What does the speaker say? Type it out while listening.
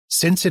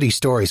Sin City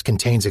Stories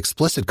contains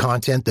explicit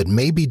content that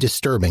may be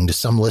disturbing to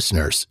some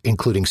listeners,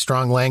 including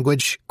strong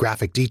language,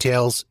 graphic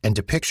details, and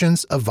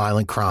depictions of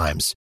violent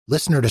crimes.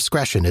 Listener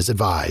discretion is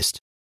advised.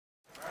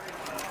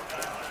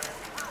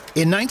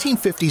 In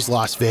 1950s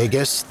Las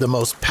Vegas, the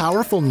most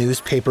powerful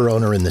newspaper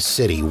owner in the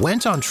city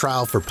went on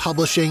trial for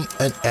publishing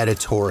an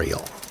editorial.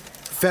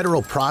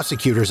 Federal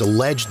prosecutors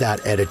alleged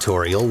that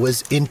editorial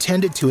was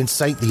intended to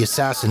incite the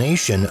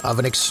assassination of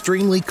an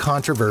extremely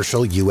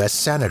controversial U.S.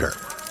 senator.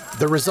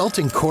 The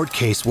resulting court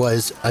case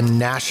was a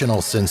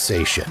national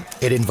sensation.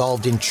 It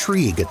involved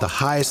intrigue at the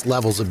highest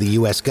levels of the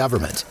U.S.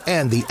 government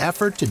and the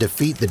effort to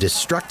defeat the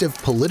destructive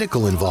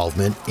political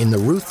involvement in the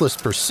ruthless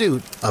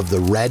pursuit of the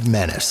Red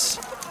Menace.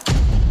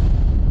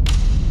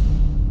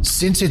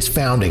 Since its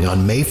founding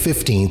on May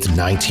 15,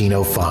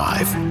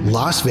 1905,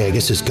 Las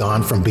Vegas has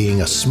gone from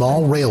being a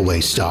small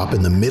railway stop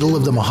in the middle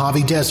of the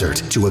Mojave Desert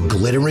to a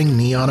glittering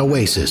neon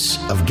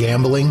oasis of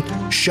gambling,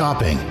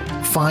 shopping,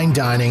 fine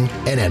dining,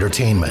 and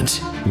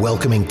entertainment,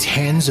 welcoming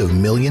tens of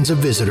millions of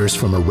visitors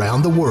from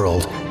around the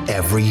world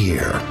every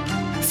year.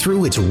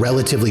 Through its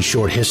relatively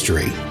short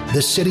history,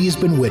 the city has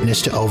been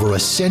witness to over a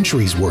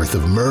century's worth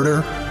of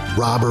murder,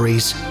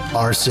 robberies,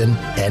 arson,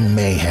 and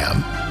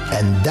mayhem.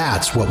 And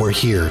that's what we're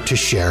here to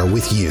share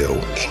with you.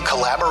 In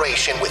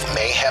collaboration with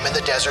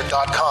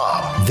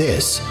MayhemInTheDesert.com,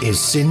 this is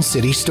Sin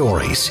City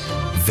Stories,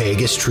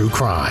 Vegas True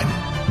Crime.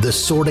 The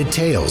sordid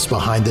tales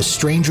behind the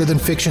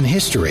stranger-than-fiction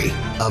history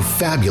of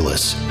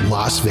fabulous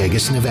Las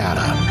Vegas,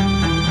 Nevada.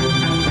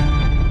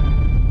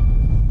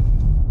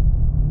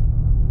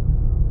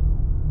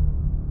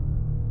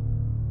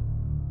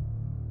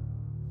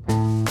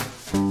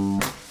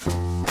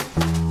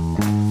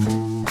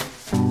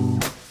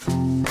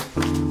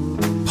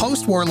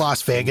 Post-war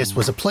Las Vegas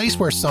was a place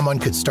where someone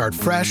could start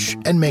fresh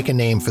and make a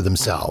name for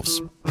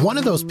themselves. One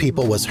of those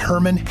people was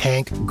Herman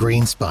Hank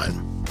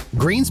Greenspun.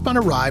 Greenspun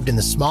arrived in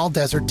the small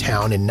desert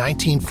town in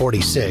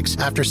 1946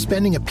 after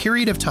spending a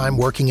period of time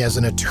working as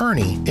an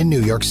attorney in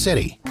New York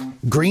City.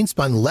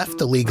 Greenspun left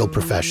the legal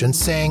profession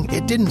saying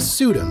it didn't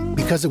suit him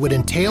because it would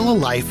entail a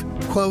life,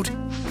 quote,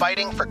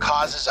 fighting for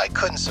causes I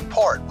couldn't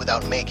support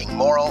without making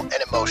moral and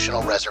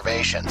emotional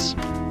reservations.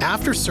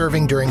 After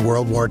serving during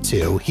World War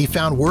II, he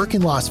found work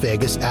in Las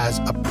Vegas as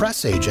a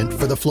press agent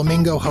for the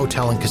Flamingo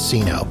Hotel and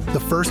Casino,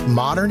 the first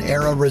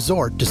modern-era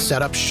resort to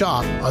set up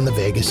shop on the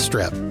Vegas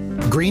Strip.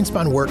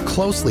 Greenspun worked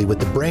closely with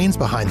the brains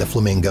behind the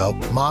Flamingo,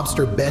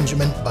 mobster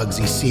Benjamin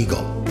Bugsy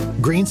Siegel.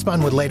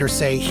 Greenspun would later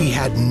say he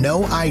had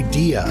no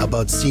idea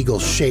about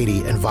Siegel's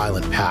shady and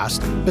violent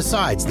past.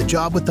 Besides, the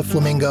job with the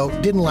Flamingo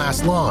didn't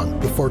last long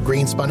before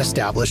Greenspun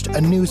established a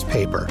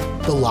newspaper,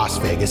 the Las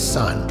Vegas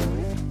Sun.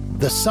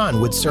 The Sun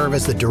would serve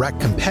as the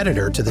direct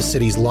competitor to the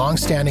city's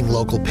long-standing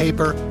local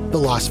paper, the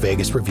Las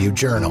Vegas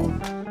Review-Journal.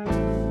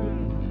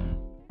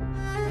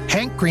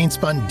 Hank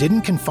Greenspun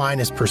didn't confine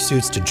his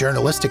pursuits to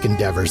journalistic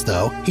endeavors,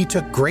 though. He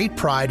took great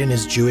pride in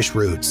his Jewish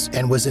roots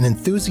and was an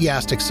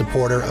enthusiastic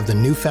supporter of the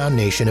newfound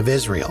nation of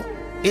Israel.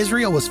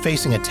 Israel was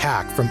facing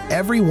attack from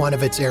every one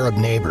of its Arab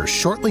neighbors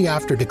shortly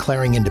after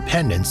declaring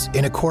independence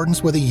in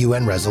accordance with a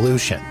UN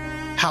resolution.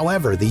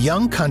 However, the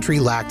young country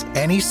lacked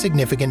any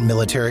significant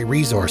military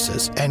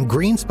resources, and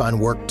Greenspun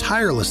worked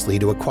tirelessly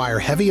to acquire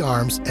heavy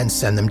arms and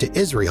send them to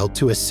Israel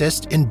to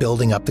assist in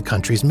building up the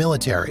country's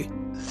military.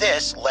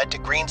 This led to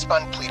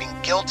Greenspun pleading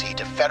guilty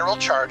to federal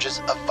charges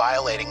of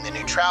violating the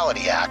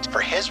Neutrality Act for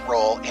his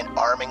role in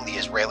arming the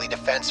Israeli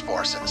Defense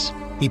Forces.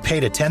 He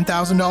paid a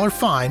 $10,000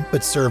 fine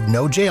but served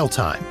no jail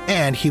time,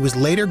 and he was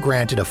later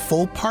granted a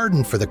full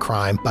pardon for the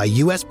crime by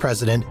U.S.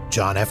 President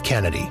John F.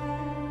 Kennedy.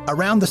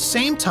 Around the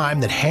same time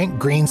that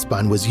Hank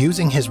Greenspun was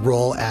using his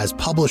role as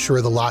publisher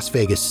of the Las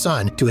Vegas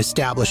Sun to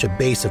establish a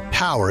base of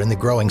power in the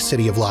growing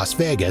city of Las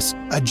Vegas,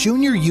 a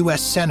junior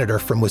U.S. senator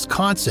from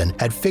Wisconsin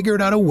had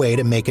figured out a way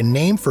to make a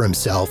name for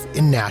himself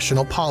in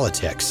national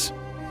politics.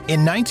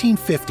 In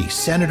 1950,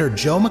 Senator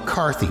Joe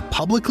McCarthy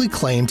publicly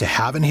claimed to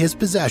have in his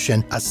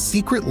possession a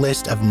secret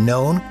list of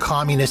known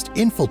communist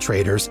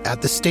infiltrators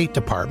at the State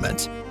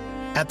Department.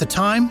 At the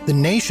time, the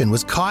nation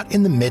was caught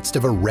in the midst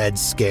of a Red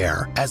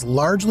Scare, as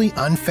largely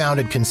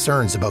unfounded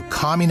concerns about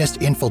communist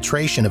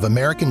infiltration of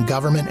American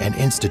government and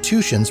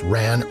institutions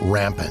ran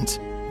rampant.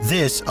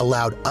 This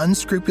allowed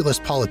unscrupulous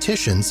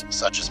politicians,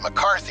 such as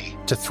McCarthy,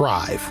 to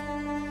thrive.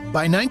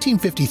 By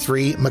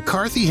 1953,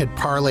 McCarthy had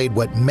parlayed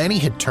what many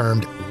had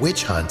termed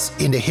witch hunts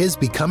into his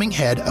becoming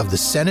head of the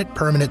Senate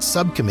Permanent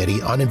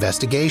Subcommittee on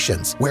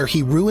Investigations, where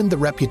he ruined the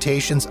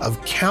reputations of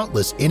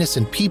countless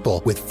innocent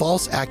people with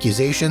false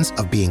accusations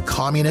of being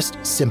communist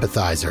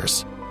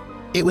sympathizers.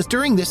 It was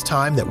during this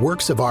time that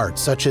works of art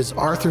such as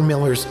Arthur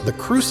Miller's The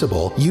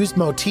Crucible used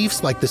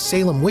motifs like the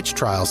Salem witch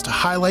trials to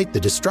highlight the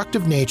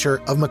destructive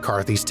nature of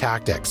McCarthy's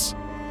tactics.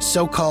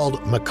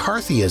 So-called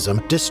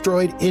McCarthyism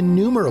destroyed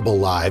innumerable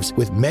lives,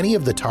 with many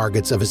of the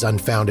targets of his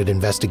unfounded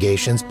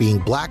investigations being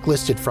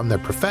blacklisted from their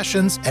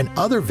professions and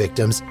other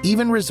victims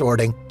even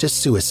resorting to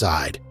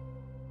suicide.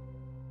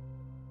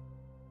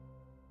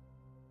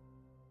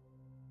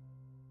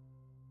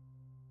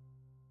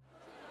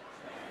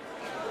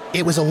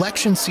 It was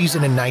election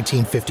season in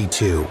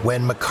 1952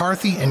 when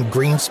McCarthy and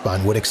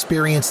Greenspun would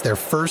experience their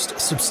first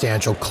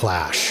substantial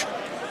clash.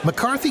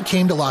 McCarthy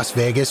came to Las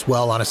Vegas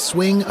while on a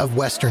swing of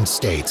western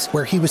states,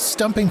 where he was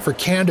stumping for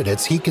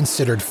candidates he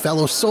considered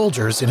fellow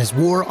soldiers in his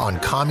war on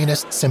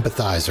communist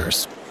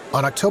sympathizers.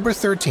 On October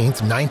 13,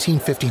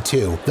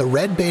 1952, the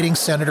red-baiting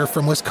senator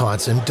from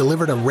Wisconsin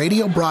delivered a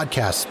radio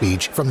broadcast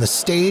speech from the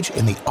stage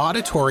in the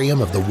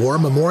auditorium of the War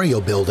Memorial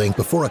Building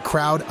before a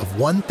crowd of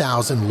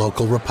 1,000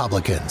 local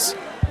Republicans.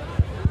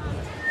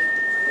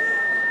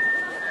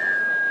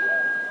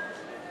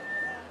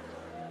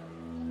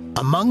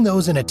 Among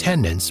those in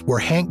attendance were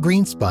Hank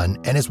Greenspun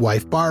and his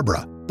wife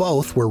Barbara.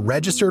 Both were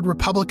registered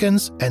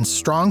Republicans and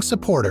strong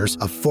supporters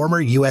of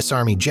former U.S.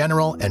 Army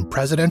General and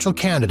presidential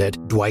candidate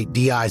Dwight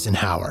D.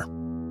 Eisenhower.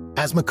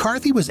 As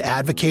McCarthy was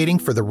advocating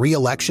for the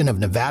re-election of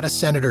Nevada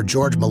Senator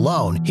George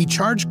Malone, he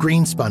charged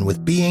Greenspun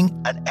with being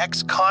an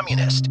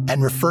ex-communist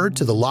and referred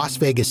to the Las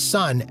Vegas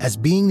Sun as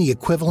being the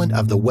equivalent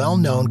of the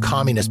well-known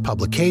communist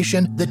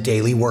publication, The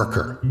Daily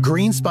Worker.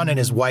 Greenspun and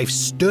his wife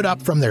stood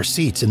up from their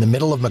seats in the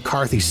middle of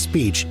McCarthy's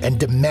speech and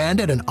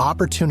demanded an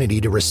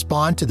opportunity to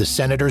respond to the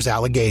senator's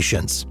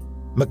allegations.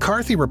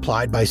 McCarthy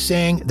replied by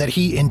saying that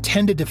he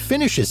intended to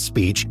finish his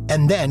speech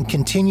and then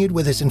continued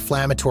with his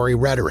inflammatory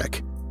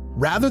rhetoric.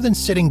 Rather than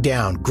sitting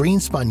down,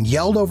 Greenspun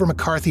yelled over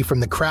McCarthy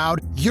from the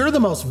crowd, "You're the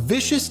most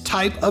vicious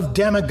type of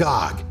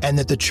demagogue," and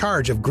that the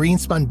charge of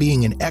Greenspun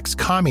being an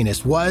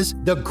ex-communist was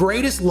the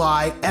greatest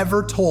lie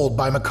ever told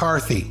by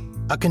McCarthy.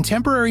 A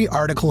contemporary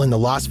article in the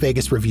Las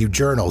Vegas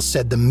Review-Journal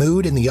said the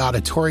mood in the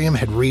auditorium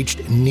had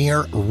reached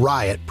near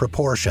riot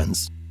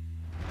proportions.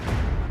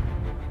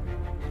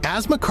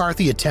 As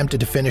McCarthy attempted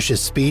to finish his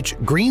speech,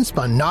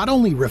 Greenspun not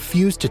only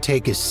refused to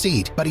take his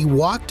seat, but he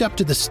walked up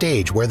to the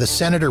stage where the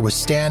senator was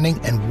standing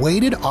and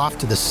waited off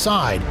to the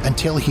side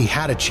until he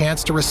had a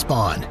chance to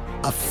respond.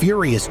 A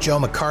furious Joe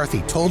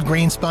McCarthy told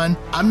Greenspun,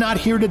 "I'm not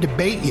here to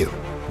debate you."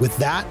 With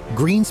that,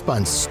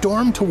 Greenspun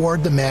stormed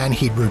toward the man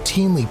he'd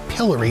routinely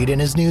pilloried in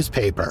his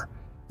newspaper.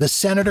 The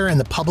senator and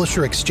the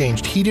publisher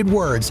exchanged heated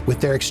words,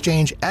 with their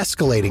exchange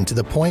escalating to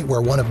the point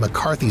where one of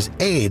McCarthy's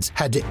aides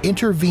had to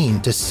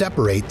intervene to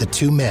separate the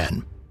two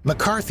men.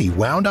 McCarthy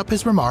wound up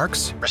his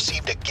remarks,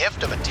 received a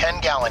gift of a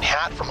 10-gallon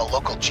hat from a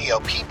local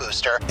GOP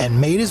booster,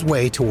 and made his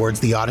way towards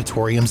the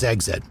auditorium's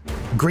exit.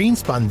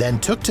 Greenspun then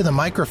took to the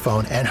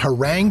microphone and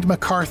harangued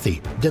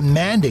McCarthy,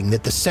 demanding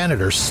that the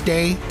senator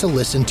stay to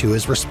listen to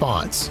his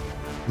response.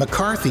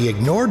 McCarthy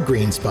ignored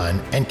Greenspun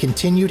and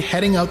continued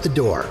heading out the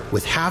door,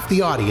 with half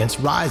the audience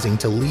rising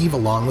to leave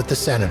along with the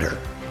senator.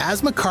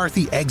 As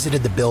McCarthy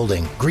exited the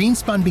building,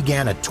 Greenspun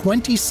began a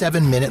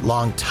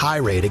 27-minute-long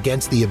tirade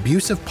against the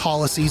abusive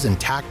policies and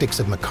tactics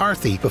of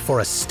McCarthy before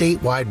a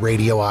statewide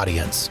radio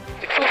audience.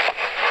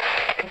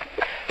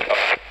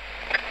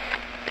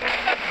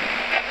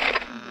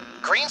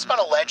 Greenspun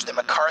alleged that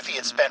McCarthy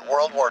had spent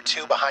World War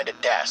II behind a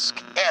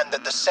desk, and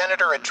that the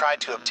senator had tried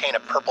to obtain a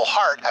Purple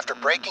Heart after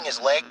breaking his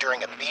leg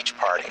during a beach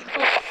party.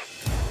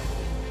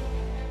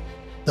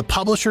 The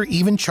publisher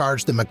even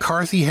charged that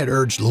McCarthy had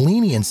urged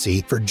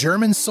leniency for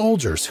German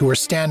soldiers who were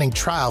standing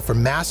trial for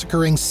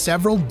massacring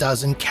several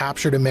dozen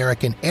captured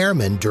American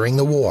airmen during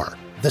the war.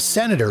 The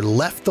senator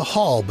left the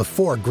hall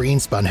before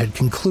Greenspun had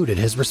concluded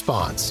his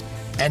response.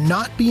 And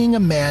not being a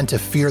man to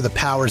fear the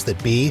powers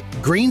that be,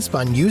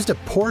 Greenspun used a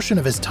portion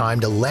of his time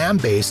to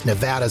lambaste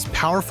Nevada's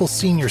powerful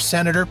senior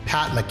senator,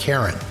 Pat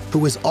McCarran, who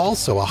was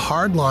also a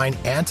hardline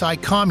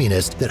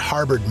anti-communist that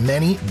harbored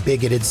many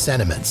bigoted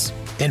sentiments.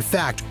 In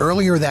fact,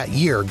 earlier that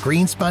year,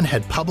 Greenspun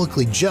had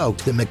publicly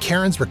joked that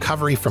McCarran's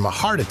recovery from a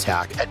heart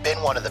attack had been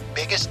one of the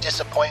biggest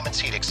disappointments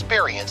he'd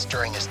experienced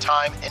during his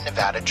time in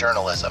Nevada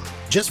journalism.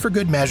 Just for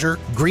good measure,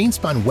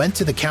 Greenspun went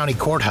to the county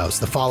courthouse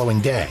the following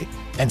day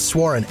and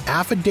swore an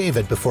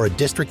affidavit before a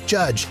district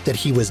judge that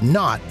he was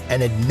not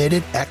an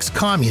admitted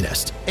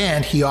ex-communist,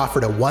 and he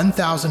offered a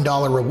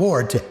 $1,000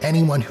 reward to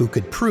anyone who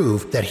could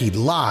prove that he'd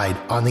lied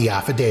on the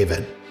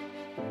affidavit.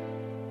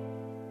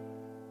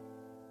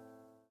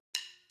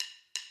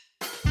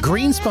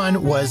 Greenspun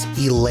was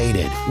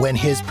elated when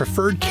his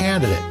preferred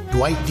candidate,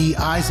 Dwight D.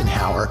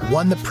 Eisenhower,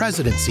 won the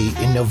presidency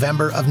in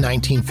November of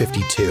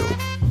 1952.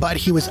 But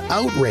he was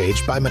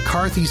outraged by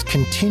McCarthy's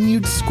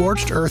continued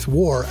scorched earth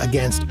war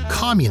against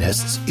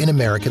communists in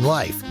American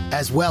life,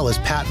 as well as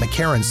Pat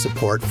McCarran's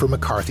support for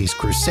McCarthy's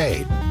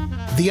crusade.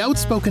 The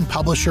outspoken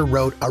publisher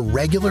wrote a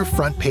regular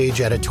front-page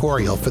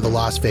editorial for the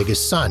Las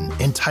Vegas Sun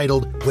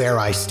entitled "Where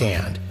I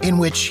Stand," in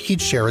which he'd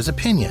share his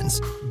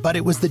opinions. But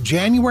it was the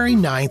January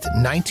 9,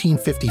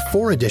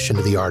 1954 edition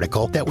of the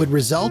article that would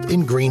result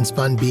in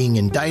Greenspun being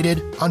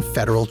indicted on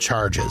federal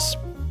charges.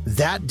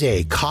 That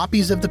day,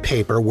 copies of the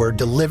paper were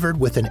delivered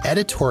with an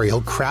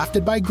editorial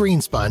crafted by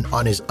Greenspun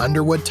on his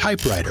Underwood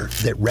typewriter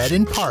that read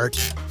in part,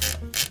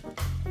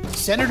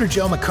 "Senator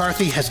Joe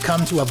McCarthy has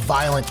come to a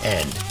violent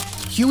end.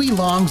 Huey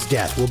Long's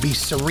death will be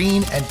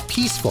serene and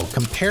peaceful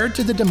compared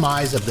to the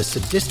demise of the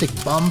sadistic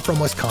bum from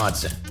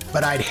Wisconsin.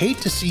 But I'd hate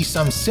to see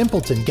some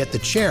simpleton get the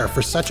chair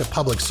for such a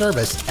public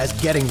service as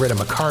getting rid of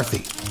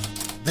McCarthy."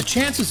 The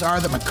chances are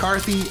that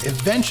McCarthy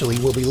eventually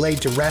will be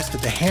laid to rest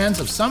at the hands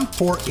of some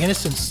poor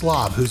innocent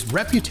slob whose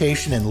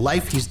reputation and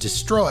life he's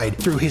destroyed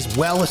through his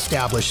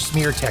well-established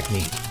smear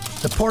technique.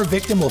 The poor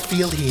victim will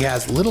feel he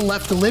has little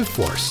left to live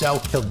for, so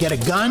he'll get a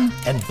gun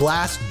and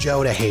blast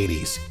Joe to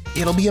Hades.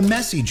 It'll be a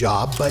messy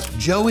job, but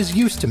Joe is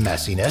used to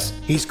messiness.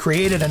 He's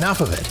created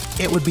enough of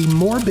it. It would be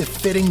more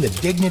befitting the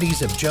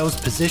dignities of Joe's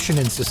position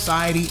in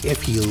society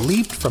if he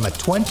leaped from a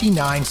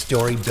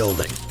 29-story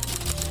building.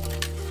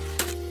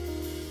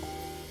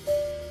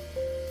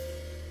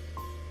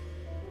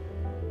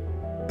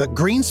 But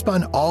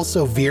Greenspun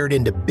also veered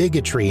into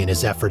bigotry in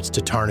his efforts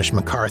to tarnish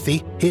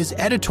McCarthy. His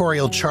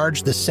editorial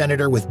charged the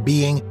senator with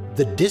being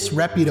the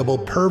disreputable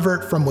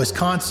pervert from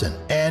Wisconsin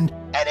and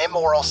an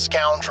immoral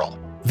scoundrel.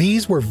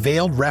 These were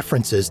veiled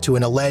references to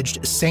an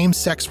alleged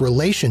same-sex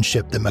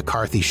relationship that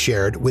McCarthy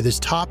shared with his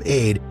top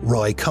aide,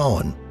 Roy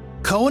Cohn.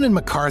 Cohn and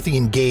McCarthy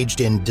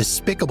engaged in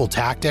despicable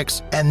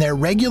tactics, and their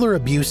regular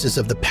abuses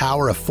of the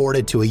power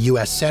afforded to a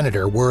U.S.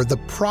 senator were the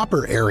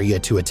proper area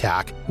to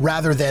attack,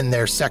 rather than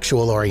their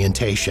sexual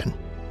orientation.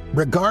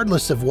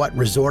 Regardless of what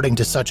resorting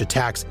to such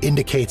attacks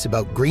indicates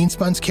about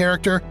Greenspun's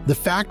character, the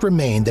fact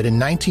remained that in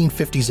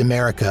 1950s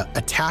America,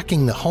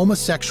 attacking the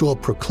homosexual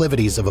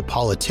proclivities of a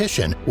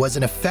politician was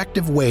an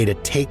effective way to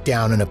take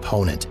down an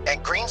opponent,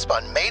 and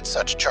Greenspun made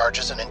such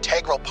charges an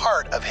integral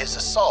part of his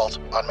assault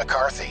on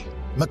McCarthy.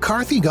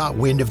 McCarthy got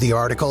wind of the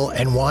article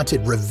and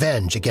wanted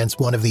revenge against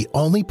one of the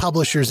only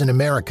publishers in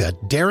America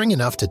daring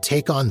enough to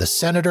take on the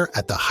senator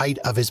at the height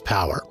of his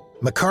power.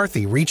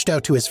 McCarthy reached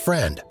out to his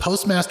friend,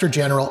 Postmaster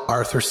General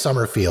Arthur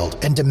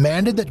Summerfield, and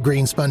demanded that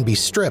Greenspun be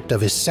stripped of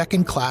his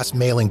second-class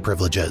mailing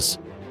privileges.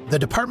 The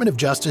Department of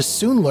Justice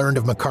soon learned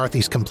of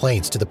McCarthy's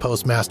complaints to the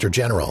Postmaster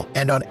General,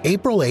 and on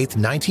April 8,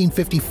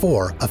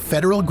 1954, a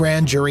federal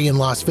grand jury in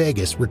Las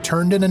Vegas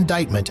returned an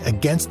indictment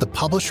against the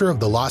publisher of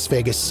the Las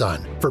Vegas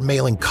Sun for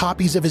mailing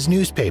copies of his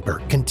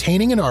newspaper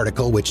containing an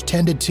article which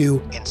tended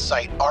to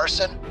incite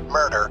arson,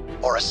 murder,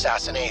 or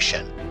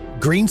assassination.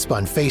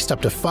 Greenspun faced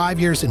up to 5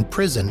 years in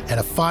prison and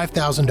a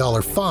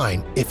 $5,000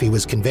 fine if he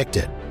was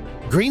convicted.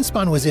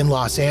 Greenspun was in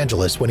Los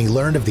Angeles when he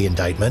learned of the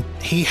indictment.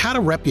 He had a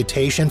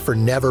reputation for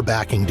never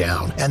backing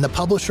down, and the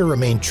publisher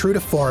remained true to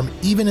form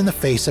even in the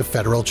face of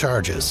federal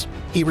charges.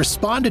 He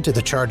responded to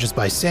the charges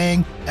by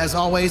saying, "As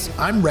always,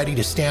 I'm ready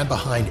to stand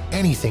behind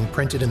anything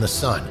printed in the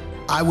Sun.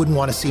 I wouldn't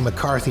want to see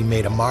McCarthy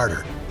made a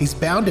martyr. He's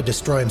bound to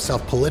destroy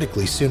himself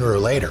politically sooner or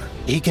later."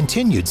 He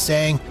continued,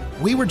 saying,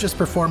 "We were just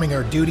performing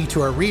our duty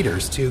to our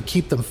readers to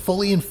keep them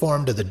fully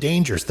informed of the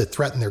dangers that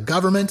threaten their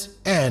government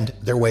and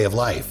their way of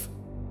life."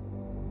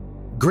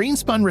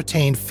 Greenspun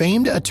retained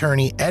famed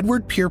attorney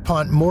Edward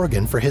Pierpont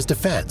Morgan for his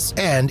defense,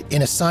 and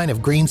in a sign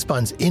of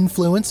Greenspun's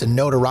influence and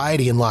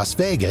notoriety in Las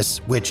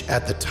Vegas, which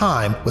at the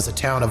time was a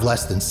town of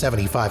less than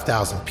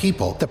 75,000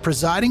 people, the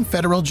presiding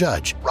federal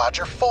judge,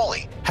 Roger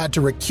Foley, had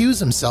to recuse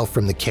himself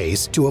from the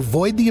case to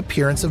avoid the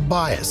appearance of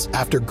bias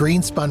after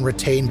Greenspun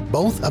retained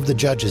both of the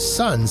judge's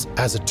sons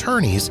as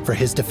attorneys for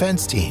his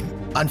defense team.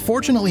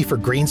 Unfortunately for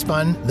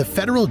Greenspun, the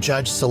federal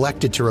judge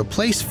selected to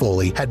replace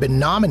Foley had been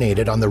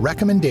nominated on the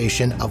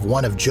recommendation of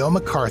one of Joe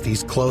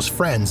McCarthy's close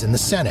friends in the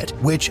Senate,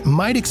 which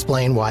might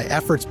explain why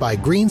efforts by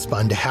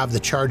Greenspun to have the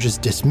charges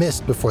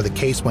dismissed before the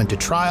case went to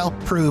trial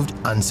proved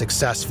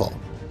unsuccessful.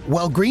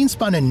 While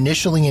Greenspun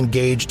initially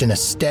engaged in a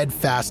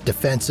steadfast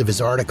defense of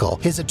his article,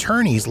 his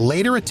attorneys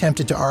later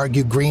attempted to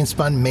argue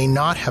Greenspun may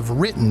not have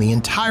written the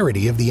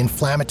entirety of the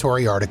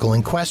inflammatory article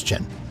in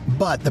question.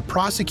 But the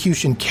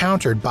prosecution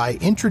countered by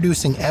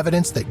introducing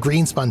evidence that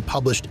Greenspun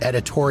published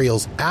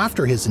editorials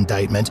after his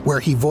indictment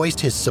where he voiced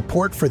his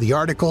support for the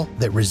article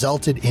that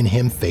resulted in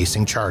him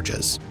facing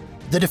charges.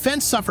 The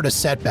defense suffered a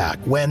setback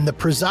when the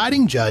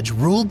presiding judge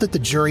ruled that the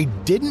jury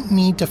didn't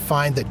need to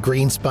find that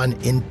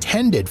Greenspun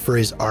intended for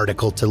his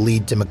article to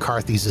lead to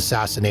McCarthy's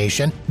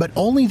assassination, but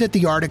only that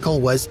the article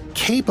was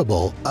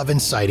capable of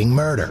inciting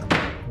murder.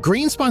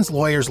 Greenspun's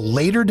lawyers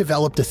later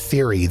developed a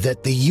theory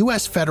that the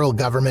U.S. federal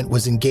government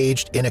was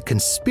engaged in a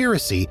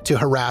conspiracy to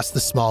harass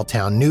the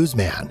small-town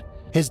newsman.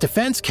 His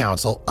defense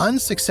counsel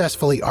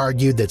unsuccessfully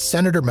argued that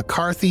Senator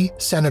McCarthy,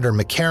 Senator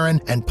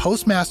McCarran, and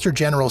Postmaster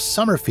General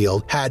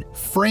Summerfield had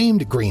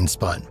framed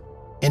Greenspun.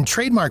 In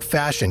trademark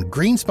fashion,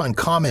 Greenspun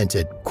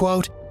commented,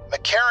 quote,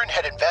 "McCarran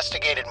had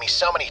investigated me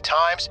so many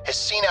times, his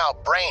senile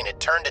brain had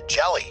turned to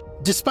jelly."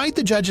 Despite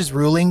the judge's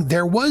ruling,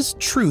 there was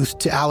truth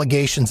to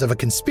allegations of a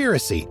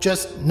conspiracy,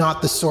 just not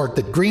the sort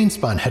that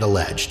Greenspun had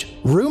alleged.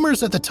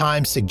 Rumors at the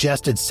time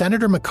suggested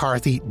Senator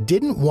McCarthy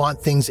didn't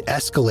want things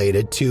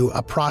escalated to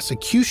a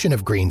prosecution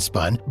of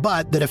Greenspun,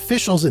 but that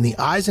officials in the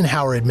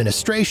Eisenhower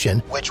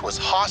administration, which was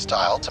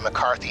hostile to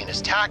McCarthy and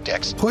his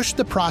tactics, pushed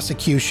the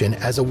prosecution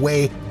as a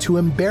way to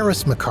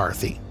embarrass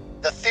McCarthy.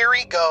 The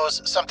theory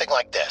goes something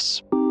like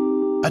this.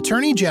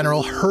 Attorney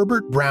General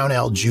Herbert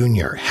Brownell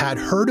Jr. had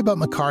heard about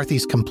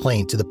McCarthy's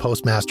complaint to the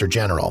Postmaster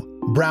General.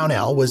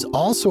 Brownell was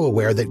also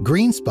aware that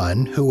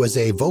Greenspun, who was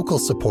a vocal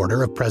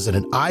supporter of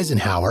President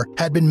Eisenhower,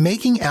 had been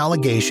making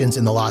allegations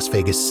in the Las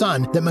Vegas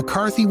Sun that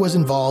McCarthy was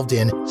involved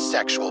in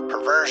sexual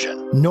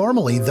perversion.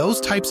 Normally,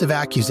 those types of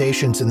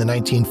accusations in the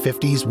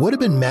 1950s would have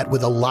been met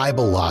with a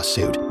libel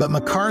lawsuit, but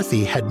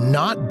McCarthy had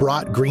not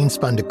brought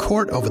Greenspun to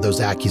court over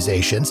those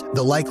accusations,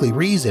 the likely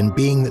reason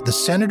being that the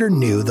senator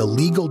knew the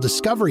legal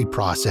discovery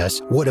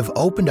process would have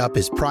opened up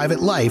his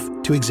private life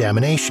to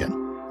examination.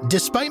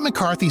 Despite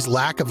McCarthy's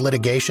lack of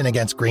litigation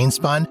against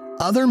Greenspun,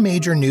 other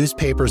major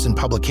newspapers and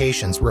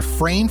publications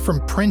refrained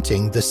from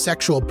printing the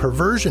sexual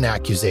perversion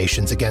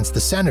accusations against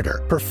the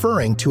senator,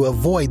 preferring to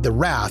avoid the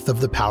wrath of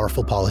the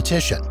powerful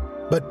politician.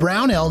 But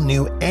Brownell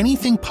knew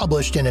anything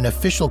published in an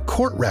official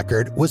court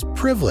record was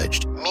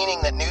privileged, meaning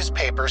that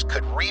newspapers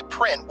could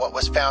reprint what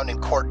was found in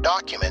court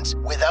documents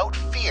without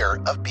fear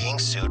of being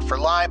sued for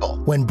libel.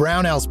 When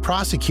Brownell's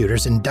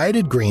prosecutors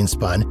indicted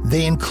Greenspun,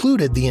 they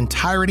included the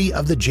entirety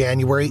of the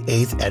January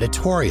 8th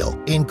editorial,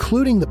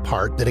 including the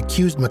part that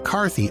accused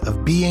McCarthy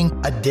of being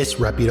a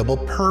disreputable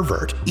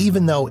pervert,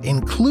 even though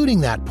including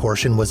that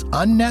portion was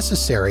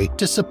unnecessary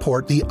to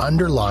support the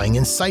underlying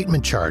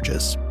incitement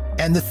charges.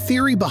 And the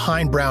theory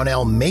behind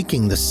Brownell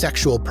making the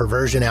sexual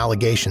perversion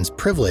allegations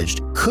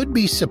privileged could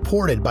be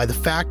supported by the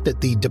fact that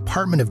the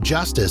Department of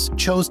Justice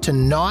chose to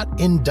not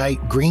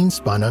indict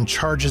Greenspun on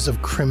charges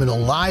of criminal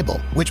libel,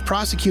 which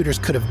prosecutors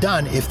could have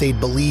done if they'd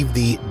believed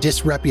the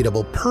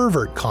disreputable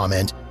pervert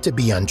comment to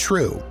be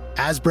untrue.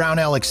 As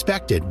Brownell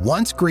expected,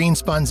 once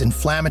Greenspun's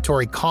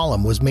inflammatory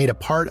column was made a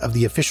part of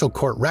the official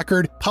court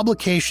record,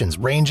 publications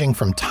ranging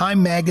from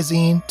Time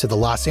magazine to the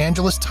Los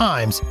Angeles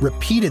Times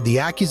repeated the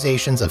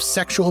accusations of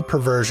sexual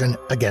perversion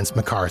against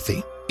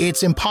McCarthy.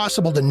 It's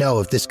impossible to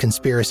know if this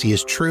conspiracy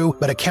is true,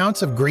 but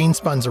accounts of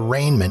Greenspun's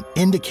arraignment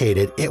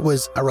indicated it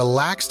was a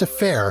relaxed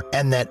affair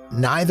and that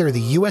neither the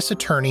U.S.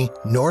 Attorney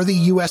nor the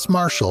U.S.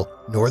 Marshal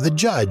nor the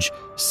judge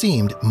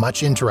seemed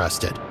much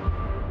interested.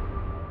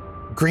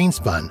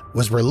 Greenspun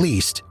was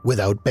released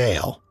without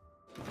bail.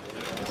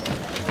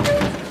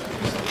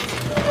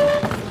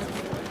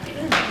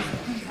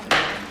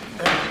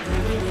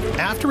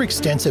 After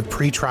extensive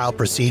pretrial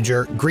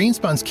procedure,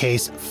 Greenspun's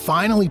case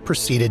finally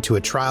proceeded to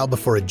a trial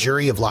before a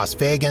jury of Las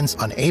Vegans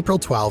on April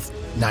 12,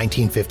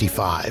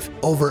 1955,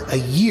 over a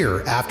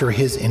year after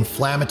his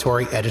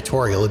inflammatory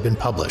editorial had been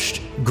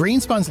published.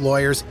 Greenspun's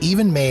lawyers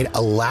even made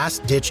a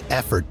last-ditch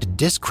effort to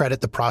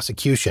discredit the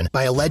prosecution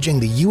by alleging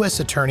the U.S.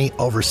 attorney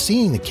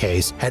overseeing the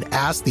case had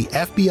asked the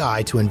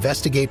FBI to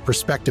investigate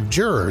prospective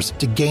jurors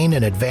to gain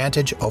an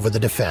advantage over the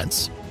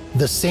defense.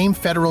 The same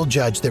federal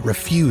judge that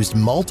refused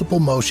multiple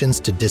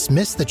motions to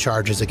dismiss the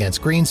charges against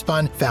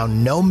Greenspun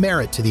found no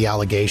merit to the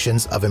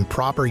allegations of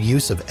improper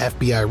use of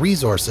FBI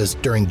resources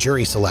during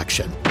jury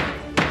selection.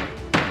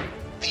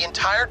 The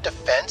entire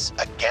defense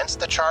against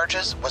the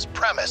charges was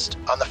premised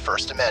on the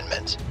First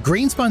Amendment.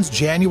 Greenspun's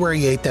January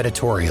 8th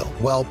editorial,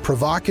 while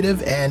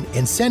provocative and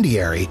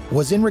incendiary,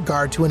 was in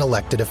regard to an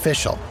elected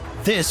official.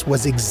 This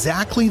was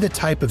exactly the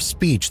type of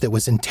speech that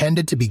was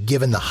intended to be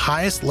given the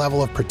highest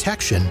level of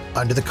protection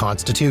under the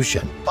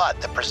Constitution. But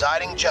the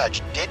presiding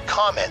judge did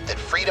comment that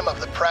freedom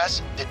of the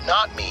press did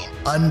not mean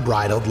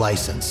unbridled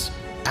license.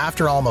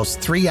 After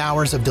almost 3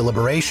 hours of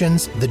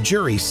deliberations, the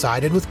jury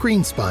sided with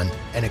Greenspun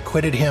and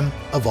acquitted him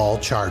of all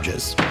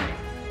charges.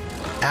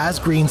 As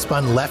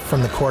Greenspun left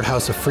from the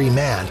courthouse a free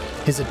man,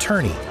 his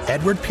attorney,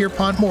 Edward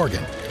Pierpont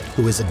Morgan,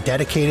 who is a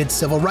dedicated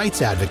civil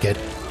rights advocate,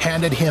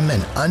 handed him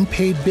an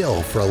unpaid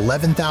bill for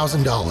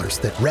 $11,000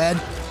 that read,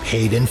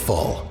 "Paid in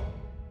full."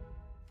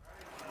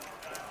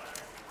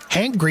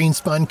 Hank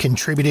Greenspun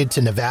contributed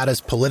to Nevada's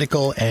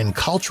political and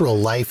cultural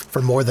life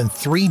for more than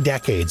 3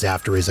 decades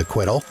after his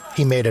acquittal.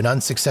 He made an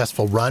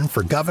unsuccessful run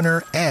for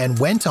governor and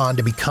went on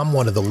to become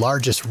one of the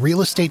largest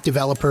real estate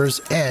developers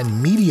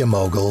and media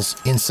moguls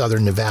in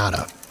southern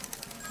Nevada.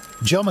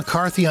 Joe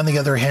McCarthy, on the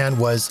other hand,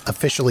 was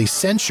officially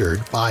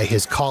censured by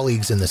his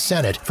colleagues in the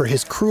Senate for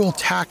his cruel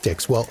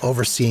tactics while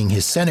overseeing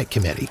his Senate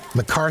committee.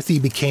 McCarthy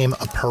became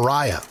a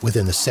pariah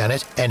within the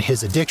Senate, and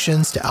his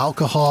addictions to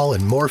alcohol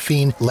and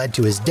morphine led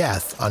to his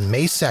death on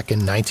May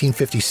 2,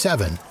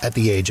 1957, at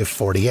the age of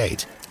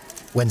 48.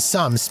 When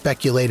some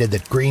speculated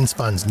that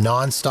Greenspun's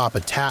non-stop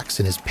attacks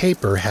in his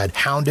paper had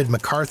hounded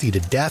McCarthy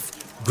to death,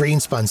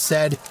 Greenspun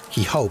said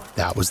he hoped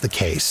that was the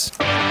case.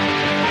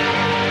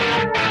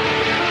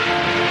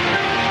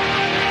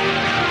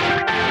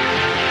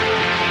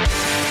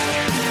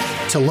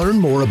 To learn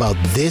more about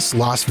this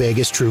Las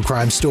Vegas true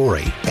crime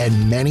story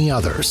and many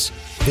others,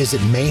 visit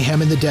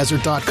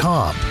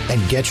mayheminthedesert.com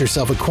and get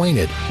yourself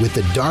acquainted with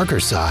the darker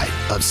side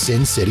of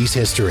Sin City's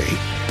history.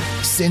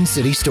 Sin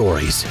City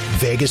Stories,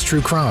 Vegas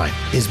True Crime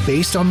is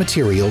based on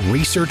material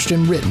researched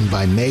and written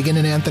by Megan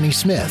and Anthony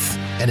Smith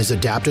and is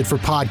adapted for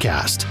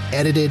podcast,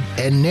 edited,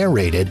 and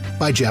narrated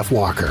by Jeff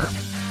Walker.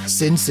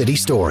 Sin City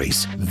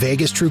Stories,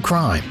 Vegas True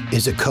Crime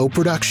is a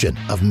co-production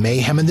of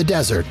Mayhem in the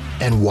Desert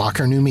and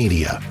Walker New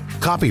Media.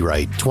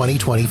 Copyright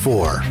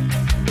 2024.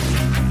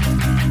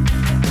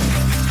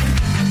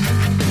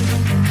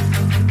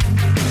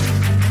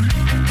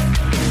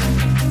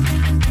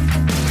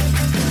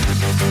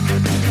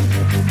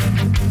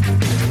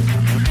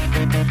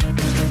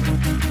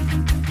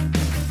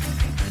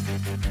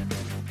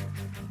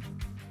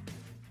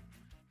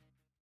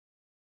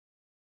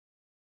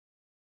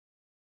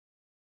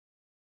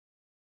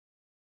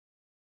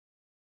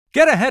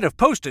 Get ahead of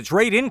postage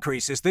rate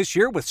increases this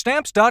year with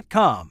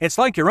Stamps.com. It's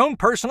like your own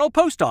personal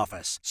post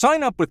office.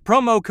 Sign up with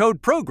promo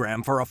code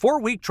PROGRAM for a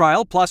 4-week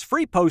trial plus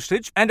free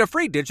postage and a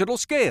free digital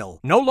scale.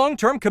 No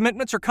long-term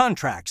commitments or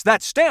contracts.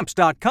 That's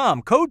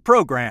Stamps.com, code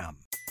PROGRAM.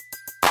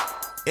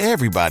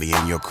 Everybody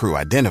in your crew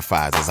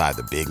identifies as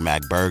either Big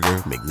Mac Burger,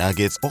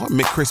 McNuggets, or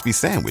McCrispy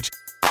Sandwich.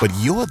 But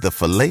you're the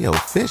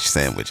Filet-O-Fish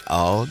Sandwich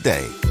all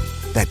day.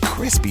 That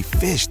crispy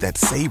fish, that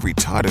savory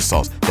tartar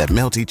sauce, that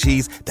melty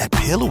cheese, that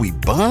pillowy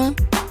bun.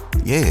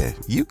 Yeah,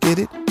 you get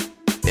it.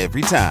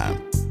 Every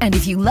time. And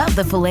if you love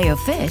the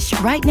Filet-O-Fish,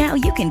 right now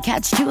you can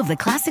catch 2 of the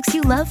classics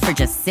you love for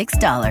just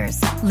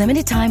 $6.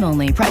 Limited time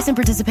only. Price and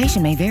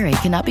participation may vary.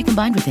 Cannot be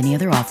combined with any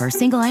other offer.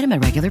 Single item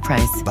at regular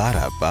price.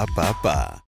 Ba-da-ba-ba-ba.